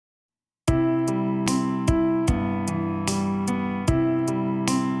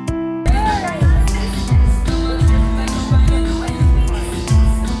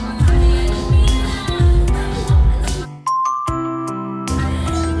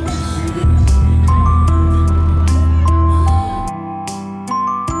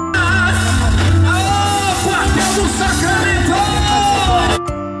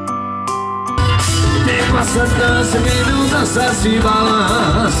Essa dança, quem não dança se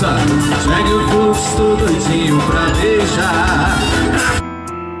balança. Segue o fluxo, tô doidinho pra beijar.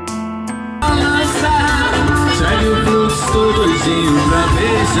 Balança, segue o fluxo, tô doidinho pra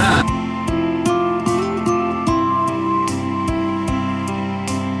beijar.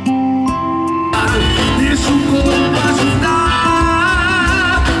 Deixa o corpo ajudar.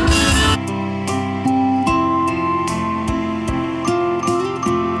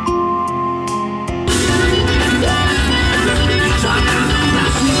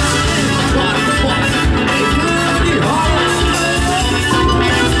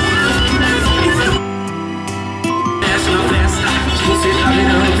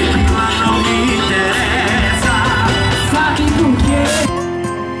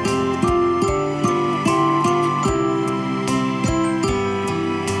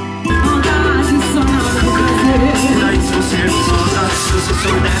 Se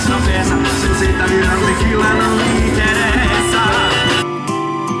eu desce na festa, se você tá virando tequila, não me interessa.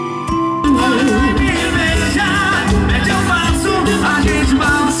 Me beija, mete o passo, a gente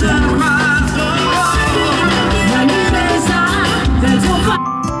balançando o mato. Me beija, mete o passo.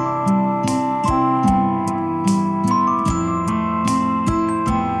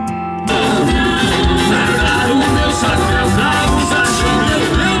 Largar o meu chapéu, dá uns achos, meu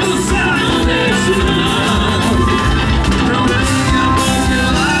Deus do céu, não deixo não.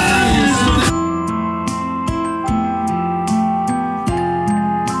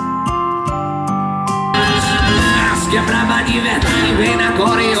 Que é brava de verdade, vem na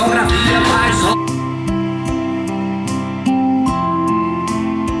coreografia, faz só.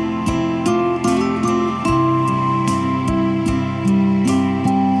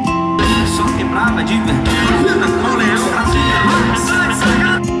 Só que é brava de verdade, vem na coreografia, sai,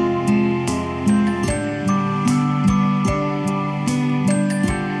 sai.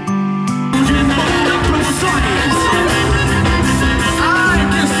 De Moura Produções. Ai,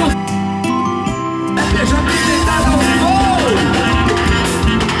 que sou. Beijo Apimentado.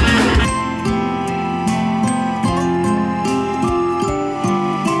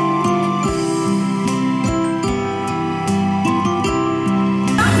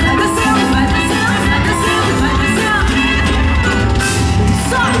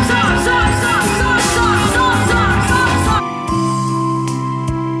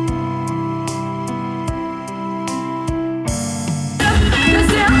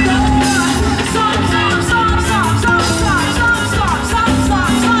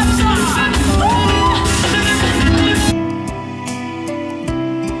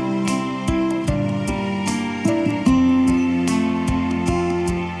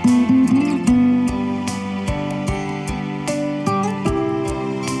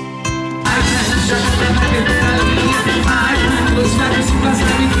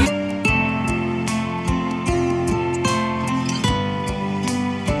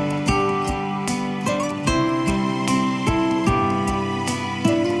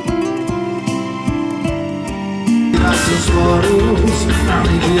 Seus poros,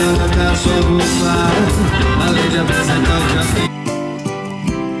 além de arrancar sua blusa, além de apresentar o caminho.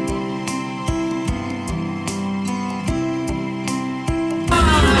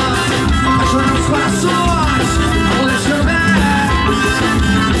 Apaixona os corações, vamos deixar eu ver.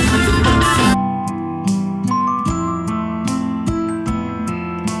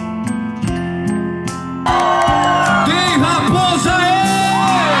 Quem raposa é?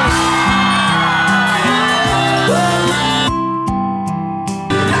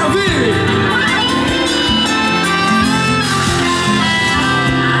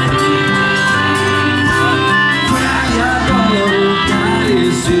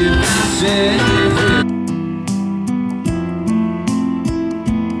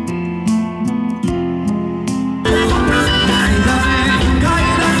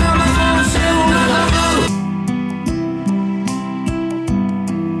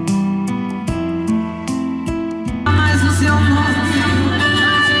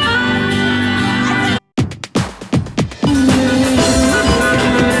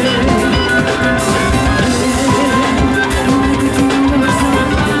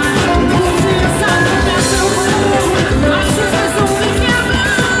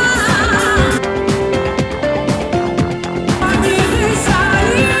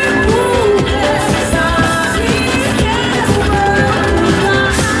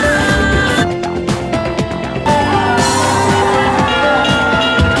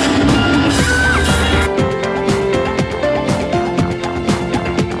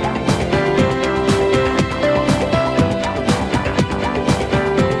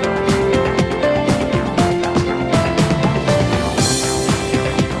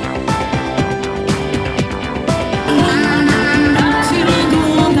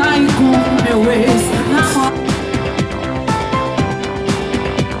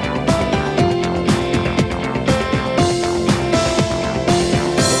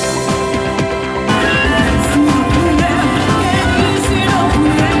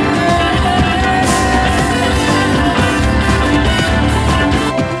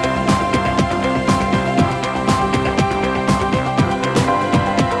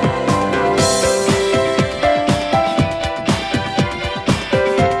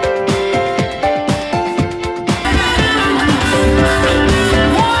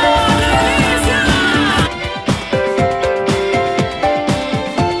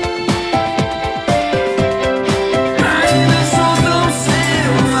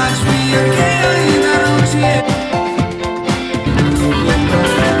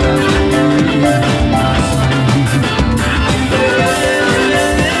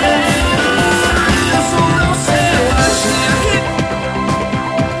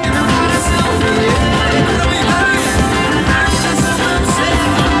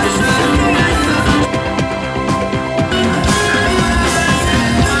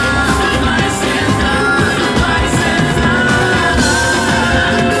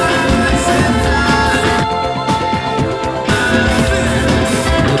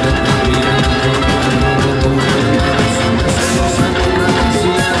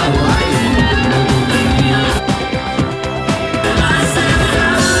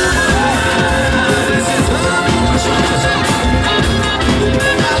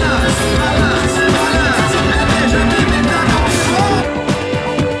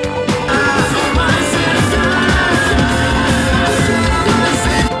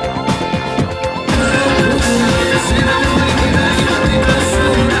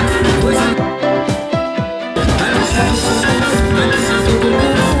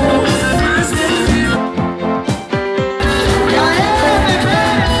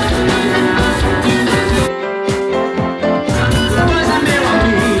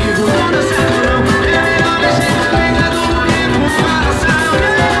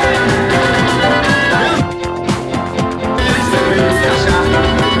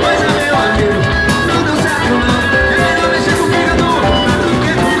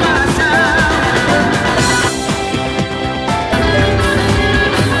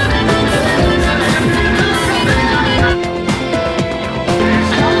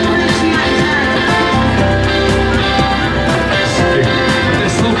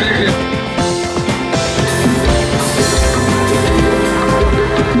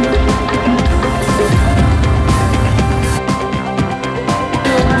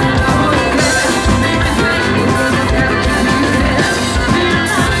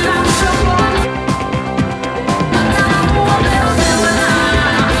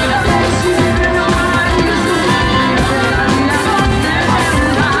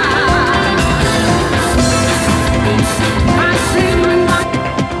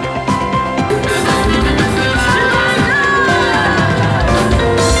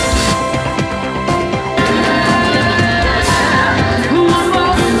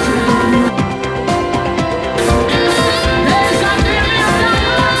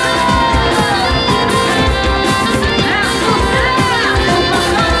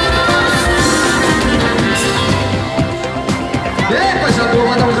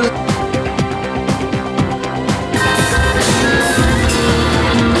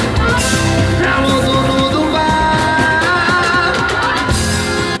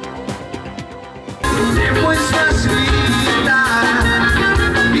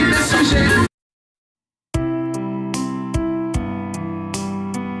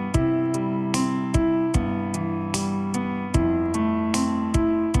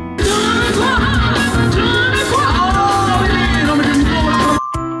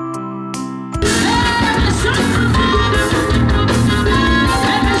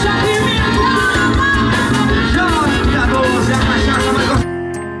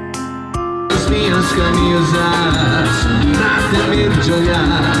 de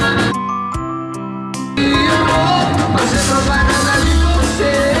olhar. E eu vou fazer propaganda de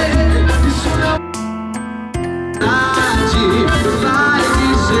você. Isso não é vai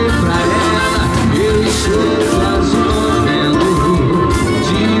dizer pra ela: eu estou quase morrendo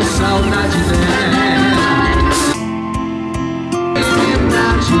de saudade dela. E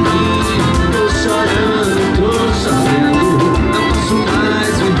lembrar de mim, tô chorando, tô sabendo, não posso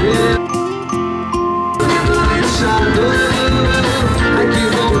mais viver. Essa dor, ai que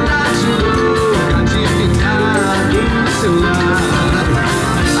vontade louca de ficar do seu lado.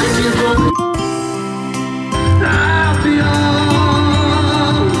 Ai que vontade. A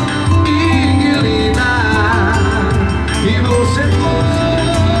pior inquilina, e você foi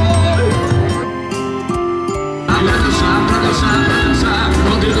pra dançar,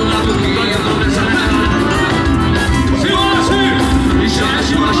 com o dedo na boquinha, conversa. Senhora, sim! E chama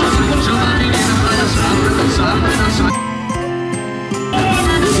a menina pra dançar.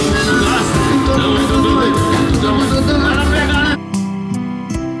 Todo mundo doido, todo mundo doido. Para pegar, né?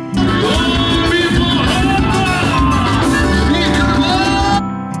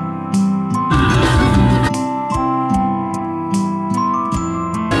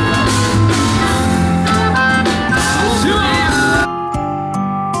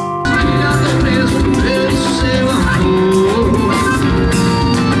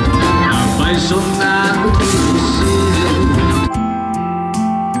 Apaixonado por você,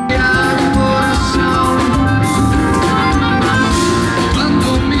 e o coração. Quando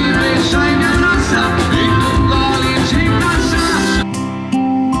me beija e me abraça, e com gole de cachaça,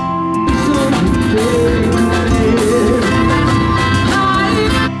 sou inteiro.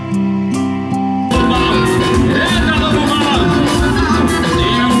 Eita, novo mal.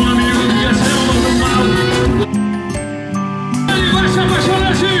 Tinha um amigo que ia ser um novo mal. Ele vai se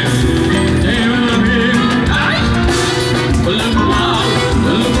apaixonar assim.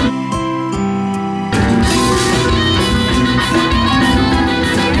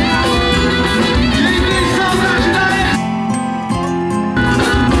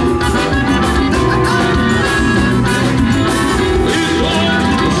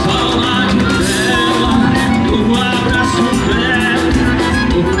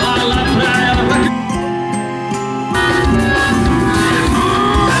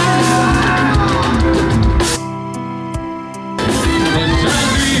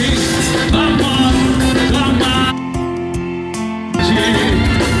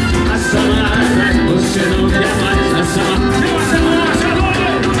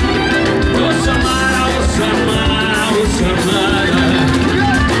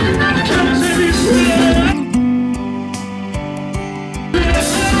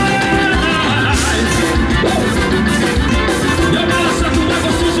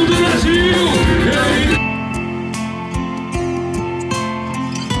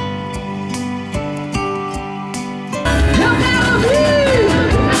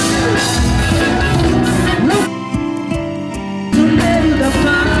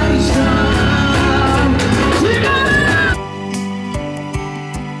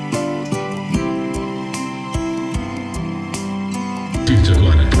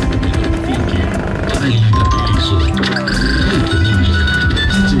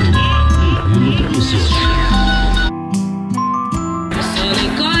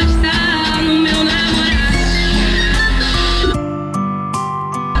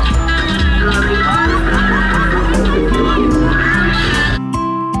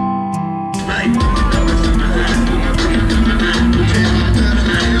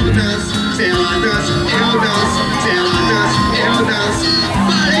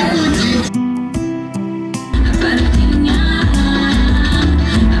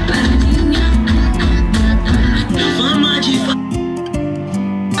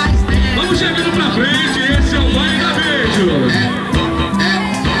 Vamos chegando pra frente, esse é o